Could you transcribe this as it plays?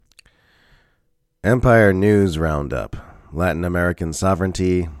Empire News Roundup, Latin American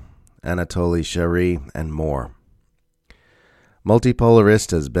Sovereignty, Anatoly Sharri, and more.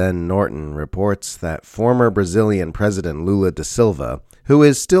 Multipolarista's Ben Norton reports that former Brazilian President Lula da Silva, who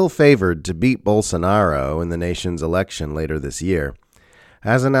is still favored to beat Bolsonaro in the nation's election later this year,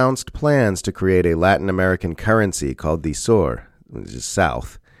 has announced plans to create a Latin American currency called the SOR, which is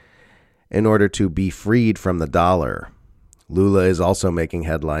South, in order to be freed from the dollar. Lula is also making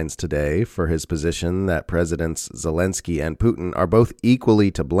headlines today for his position that Presidents Zelensky and Putin are both equally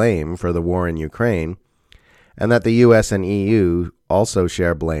to blame for the war in Ukraine, and that the U.S. and EU also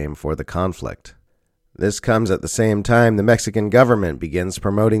share blame for the conflict. This comes at the same time the Mexican government begins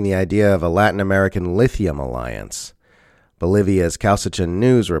promoting the idea of a Latin American lithium alliance. Bolivia's Caucasian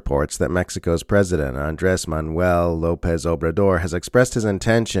News reports that Mexico's President Andrés Manuel López Obrador has expressed his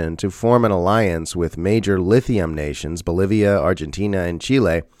intention to form an alliance with major lithium nations, Bolivia, Argentina, and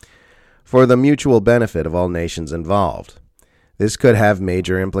Chile, for the mutual benefit of all nations involved. This could have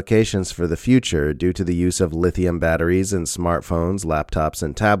major implications for the future due to the use of lithium batteries in smartphones, laptops,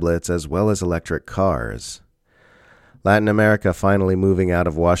 and tablets, as well as electric cars. Latin America finally moving out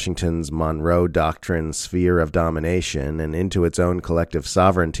of Washington's Monroe Doctrine sphere of domination and into its own collective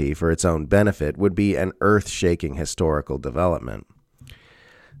sovereignty for its own benefit would be an earth-shaking historical development.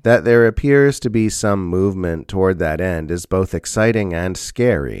 That there appears to be some movement toward that end is both exciting and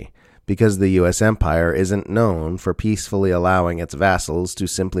scary, because the U.S. empire isn't known for peacefully allowing its vassals to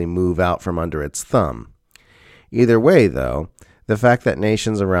simply move out from under its thumb. Either way, though, the fact that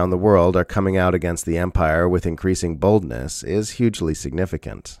nations around the world are coming out against the empire with increasing boldness is hugely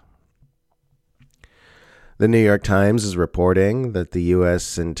significant. The New York Times is reporting that the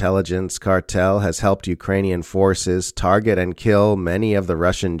U.S. intelligence cartel has helped Ukrainian forces target and kill many of the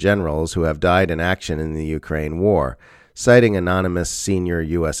Russian generals who have died in action in the Ukraine war, citing anonymous senior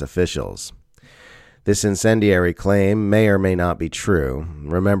U.S. officials. This incendiary claim may or may not be true.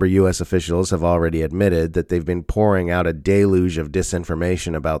 Remember, U.S. officials have already admitted that they've been pouring out a deluge of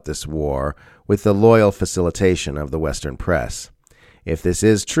disinformation about this war with the loyal facilitation of the Western press. If this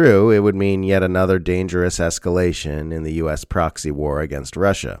is true, it would mean yet another dangerous escalation in the U.S. proxy war against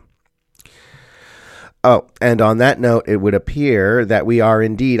Russia. Oh, and on that note, it would appear that we are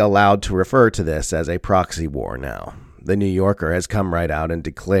indeed allowed to refer to this as a proxy war now. The New Yorker has come right out and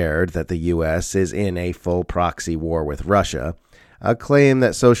declared that the U.S. is in a full proxy war with Russia, a claim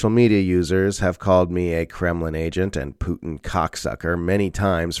that social media users have called me a Kremlin agent and Putin cocksucker many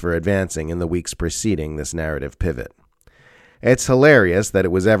times for advancing in the weeks preceding this narrative pivot. It's hilarious that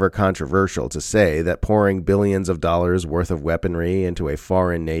it was ever controversial to say that pouring billions of dollars worth of weaponry into a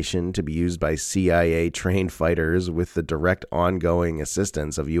foreign nation to be used by CIA-trained fighters with the direct ongoing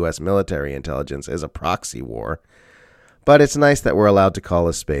assistance of U.S. military intelligence is a proxy war. But it's nice that we're allowed to call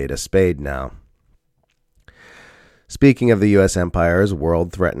a spade now. Speaking of the U.S. empire's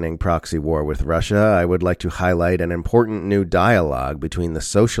world-threatening proxy war with Russia, I would like to highlight an important new dialogue between the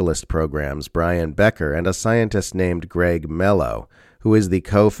socialist program's Brian Becker and a scientist named Greg Mello, who is the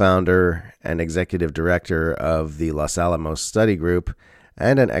co-founder and executive director of the Los Alamos Study Group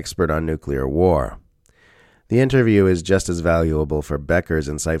and an expert on nuclear war. The interview is just as valuable for Becker's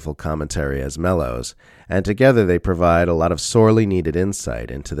insightful commentary as Mello's, and together they provide a lot of sorely needed insight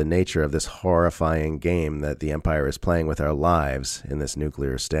into the nature of this horrifying game that the Empire is playing with our lives in this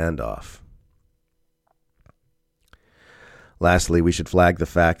nuclear standoff. Lastly, we should flag the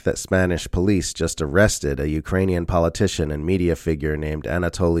fact that Spanish police just arrested a Ukrainian politician and media figure named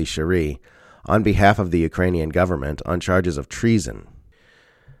Anatoly Sharri on behalf of the Ukrainian government on charges of treason.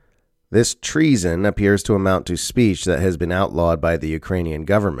 This treason appears to amount to speech that has been outlawed by the Ukrainian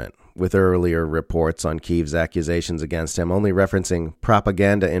government, with earlier reports on Kyiv's accusations against him only referencing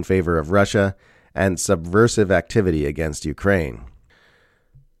propaganda in favor of Russia and subversive activity against Ukraine.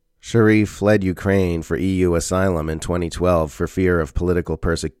 Sharri fled Ukraine for EU asylum in 2012 for fear of political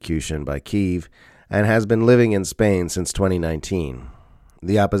persecution by Kyiv and has been living in Spain since 2019.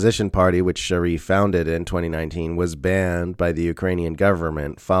 The opposition party, which Sharri founded in 2019, was banned by the Ukrainian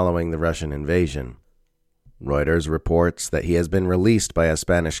government following the Russian invasion. Reuters reports that he has been released by a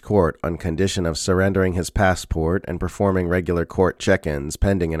Spanish court on condition of surrendering his passport and performing regular court check-ins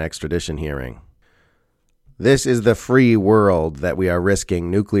pending an extradition hearing. This is the free world that we are risking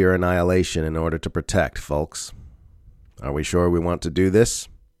nuclear annihilation in order to protect, folks. Are we sure we want to do this?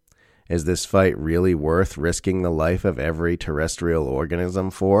 Is this fight really worth risking the life of every terrestrial organism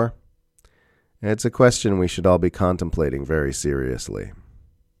for? It's a question we should all be contemplating very seriously.